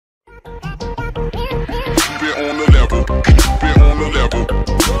the level.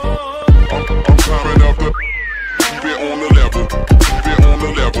 I'm climbing up the. Keep it on the level. Keep it on the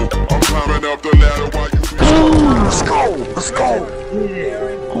level. I'm climbing up the ladder while you. Let's go. Let's go.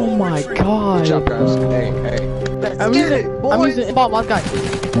 Oh my god. Good job, guys. Hey, hey. I'm using bomb last guy.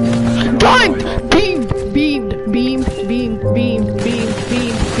 Gun! Beamed!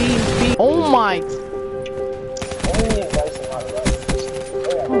 Oh my.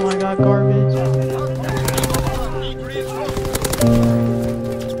 Oh my god, garbage.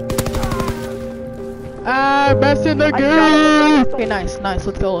 Ah, best in the game! Okay, nice. Let's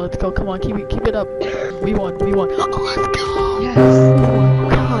go. Come on, keep it up. We won. Oh, let's go! Yes! Oh my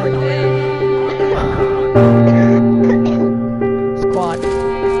god. Squad.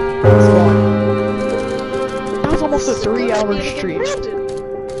 That was almost a 3-hour stream. I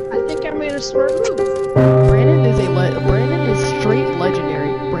think I made a smart move. Brandon is straight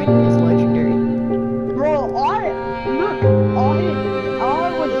legendary. Brandon is legendary. Bro, all I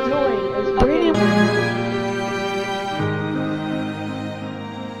was doing is Brandon.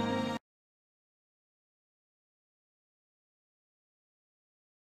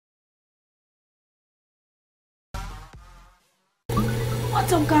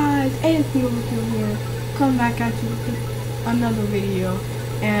 What's up, guys? ASP here. Come back at you with another video,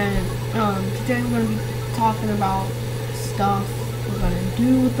 and today we're gonna be talking about stuff we're gonna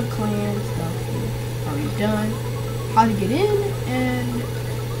do with the clan, stuff we've already done, how to get in, and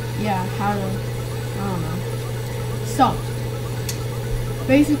yeah, how to, I don't know. So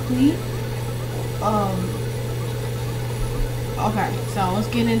basically, okay, so let's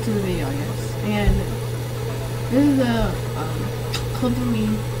get into the video, I guess. And this is a clip of me,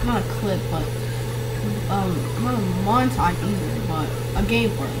 not a clip, but not a montage either, but a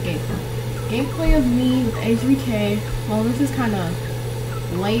gameplay of me with H3K. Well, this is kind of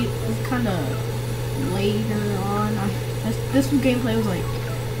late. It's kind of later on. This gameplay was like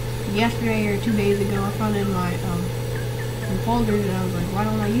yesterday or 2 days ago. I found it in my folders, and I was like, why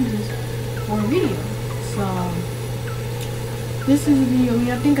don't I use this for a video? So this is a video. I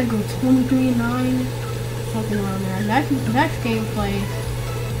mean, I think I go 23-9. Something around there. Next gameplay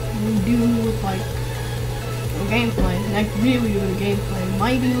we do with like a gameplay. Next video we do a gameplay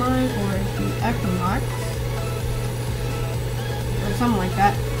might be mine or the Equinox or something like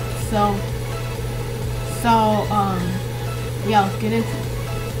that. So yeah, let's get into it.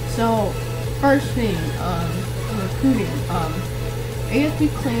 So first thing, recruiting. ASP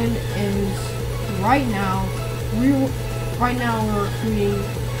clan is right now we're recruiting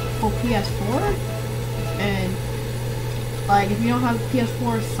for PS4. And like, if you don't have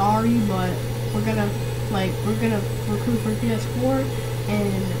PS4, sorry, but we're gonna recruit for PS4,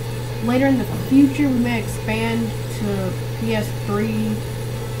 and later in the future we may expand to PS3,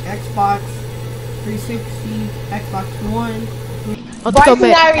 Xbox 360, Xbox One. Let's go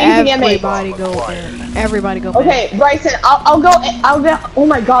back. Everybody go back. Okay, Bryson, I'll go. Oh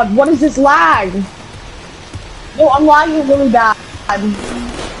my god, what is this lag? Yo, I'm lagging really bad.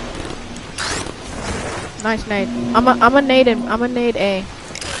 Nice nade. I'm a nade A.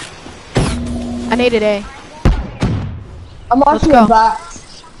 I naded A. I'm watching your back.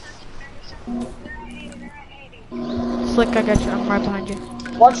 Slick, I got you. I'm right behind you.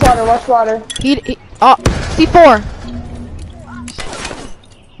 Watch water. He oh, C4.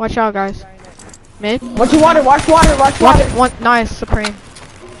 Watch out, guys. Mid. Watch water. One, nice, Supreme.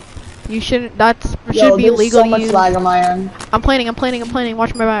 You shouldn't. Should be there's illegal so much to use. lag on my end. I'm planning.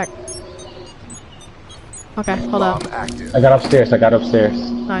 Watch my back. Okay, hold up. I got upstairs.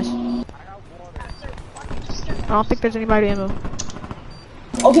 Nice. I don't think there's anybody in them.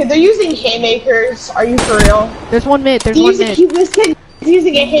 Okay, they're using haymakers. Are you for real? There's one mid. This kid is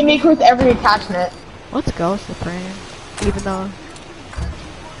using a haymaker with every attachment. Let's go, Supreme. Even though.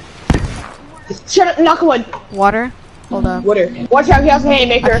 Shut up, Knucklewood. Water. Hold up. Water. Watch out, he has a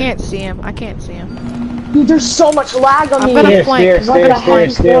haymaker. I can't see him. Dude, there's so much lag on me. I'm gonna flank.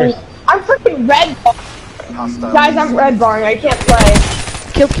 Stairs. I'm freaking red. Guys, I'm red barring. I can't play.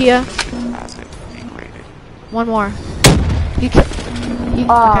 Kill Kia. One more. Okay,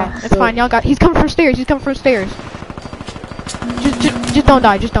 that's fine. Y'all got. He's coming from stairs. Just don't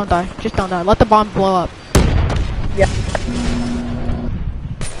die. Just don't die. Let the bomb blow up. Yeah.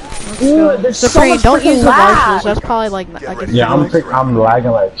 Dude, there's Supreme, so much don't use the lag. marshals. That's probably like. Yeah, I'm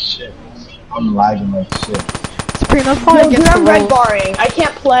lagging like shit. Supreme, that's probably Dude, against the I'm red rules. barring. I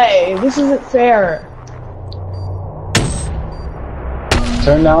can't play. This isn't fair.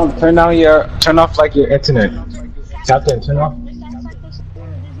 Turn off like your internet. Captain, turn off.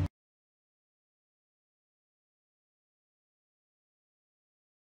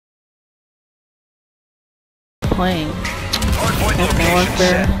 Playing. Anthony was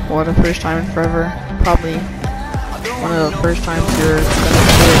there for the first time in forever. Probably one of the first times you're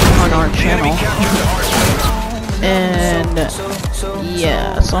gonna see it on our channel. And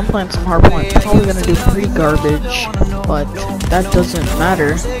yeah, so I'm playing some hardpoint. Probably gonna do pretty garbage, but that doesn't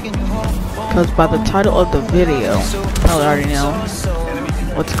matter, because by the title of the video, you probably already know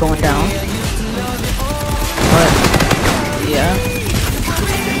what's going down. But yeah,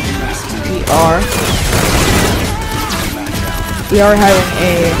 we are having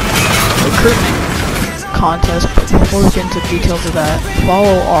a recruitment contest. But before we get into details of that,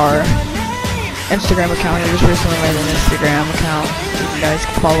 follow our Instagram account. We just recently made an Instagram account. You guys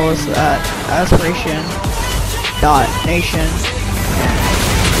can follow us at aspiration.nation.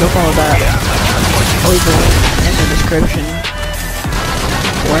 Go follow that. I'll leave the link in the description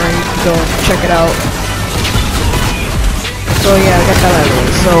where you can go and check it out. So yeah, I got that out of the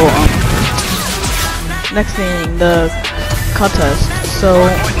way. So next thing, the contest. So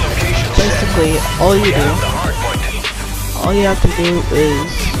basically, all you have to do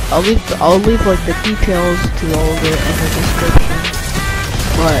is I'll leave like the details to all of it in the description.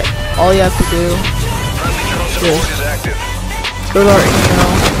 But all you have to do is go to our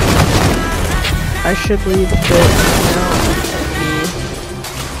email. I should leave the email in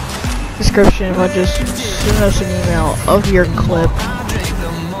the description, but just send us an email of your clip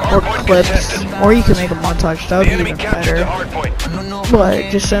or clips, or you can make a montage. That would be even better. But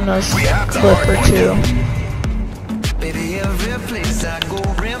just send us a clip or two.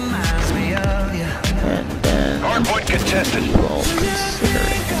 And then we'll consider it.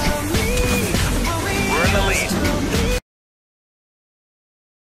 We're in the lead.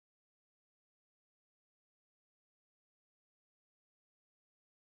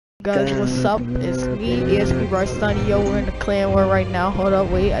 Guys, what's up? It's me, ASP Brightston. Yo, we're in the clan war right now. Hold up,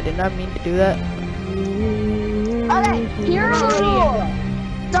 wait, I did not mean to do that. Okay, here's the rule.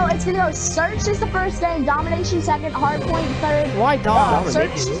 So it's gonna go search is the first thing, domination second, hardpoint third. Why dom?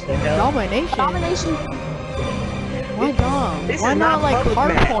 Search. Domination. Domination. Why dom? Why not like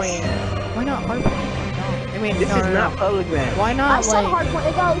hardpoint? Why not hardpoint? I mean, this is not public match. Why I not said like? hardpoint.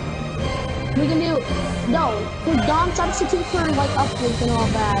 It goes. We can do because dom substitute for like uplink and all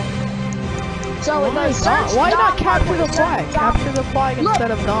that. So it goes search. Why not dom, capture the hardpoint, flag? search, dom. Capture the flag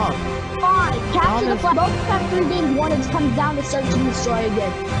instead of dom. Fine, capture the flag. Both have 3 games, 1 it comes down to search and destroy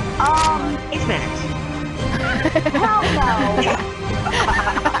again. It's match. Hell no.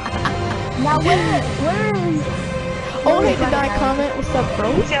 Now where is? Oh, hey, did I comment? What's up, bro?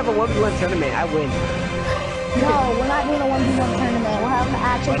 We should have a 1v1 tournament. I win. No, we're not doing a 1v1 tournament. We're having an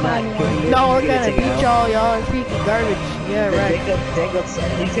actual tournament. No, we're gonna beat y'all. Y'all are freaking garbage. Yeah, right.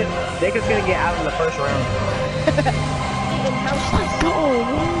 Jacob's gonna get out in the first round. Let's go.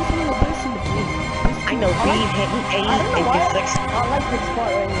 I know, B hitting A and get 6. I like this spot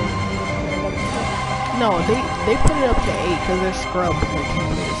right here. No, they put it up to 8 because they're scrub. They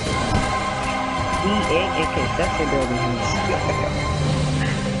can't do this. B and construction buildings.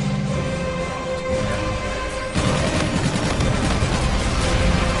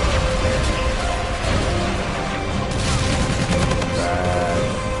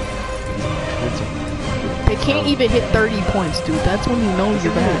 They can't even hit 30 points, dude. That's when you know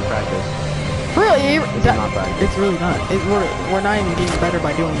you're bad. Really? It's really not. We're not even getting better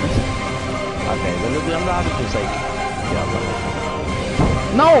by doing this. Okay, I'm not just like,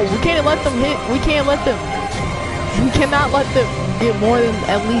 no, we can't let them hit. We can't let them. We cannot let them get more than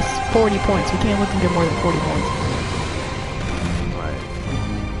at least 40 points. We can't let them get more than 40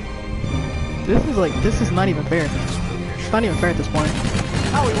 points. This is not even fair. It's not even fair at this point.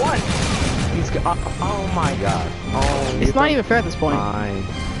 Oh, we won. oh my gosh. Oh, It's not even fair at this point. Fine.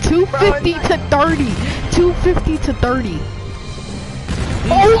 250 to 30. 250 to 30.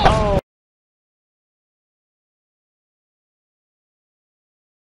 Oh!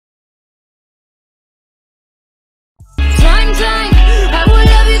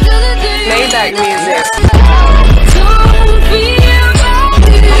 Maybach music.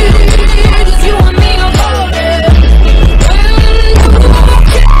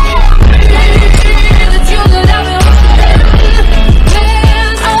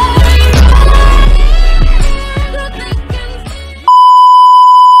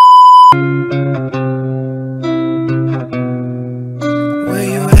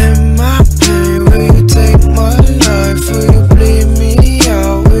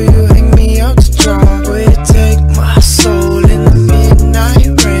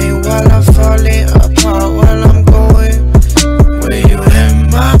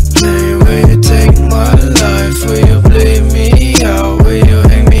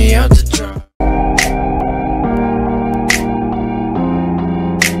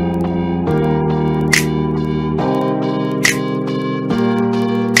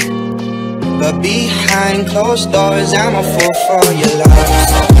 closed doors, I'm a fool for your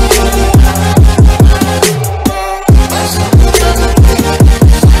love.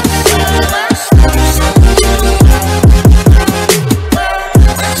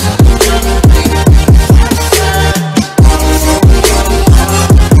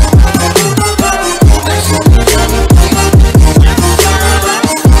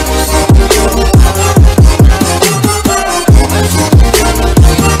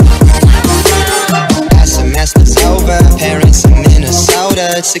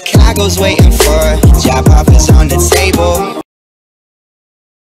 Chicago's waiting for job offers on the table.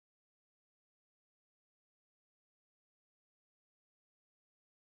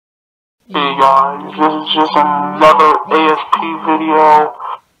 Hey guys, this is just another ASP video.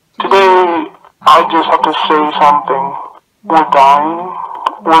 Today, I just have to say something. We're dying,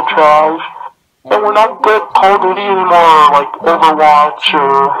 we're trash, and we're not good at Call of Duty anymore, like Overwatch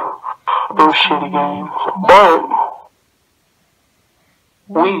or those shitty games. But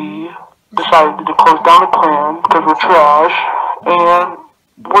we decided to close down the clan because we're trash, and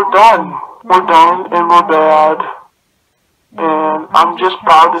we're done. We're done, and we're bad, and I'm just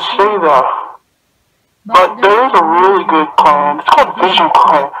proud to say that. But there is a really good clan. It's called Vision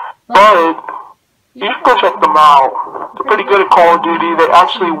Clan, but you should go check them out. They're pretty good at Call of Duty. They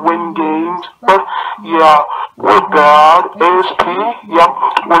actually win games, but yeah, we're bad. ASP, yep,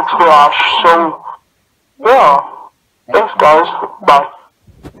 we're trash. So, yeah, thanks guys, bye.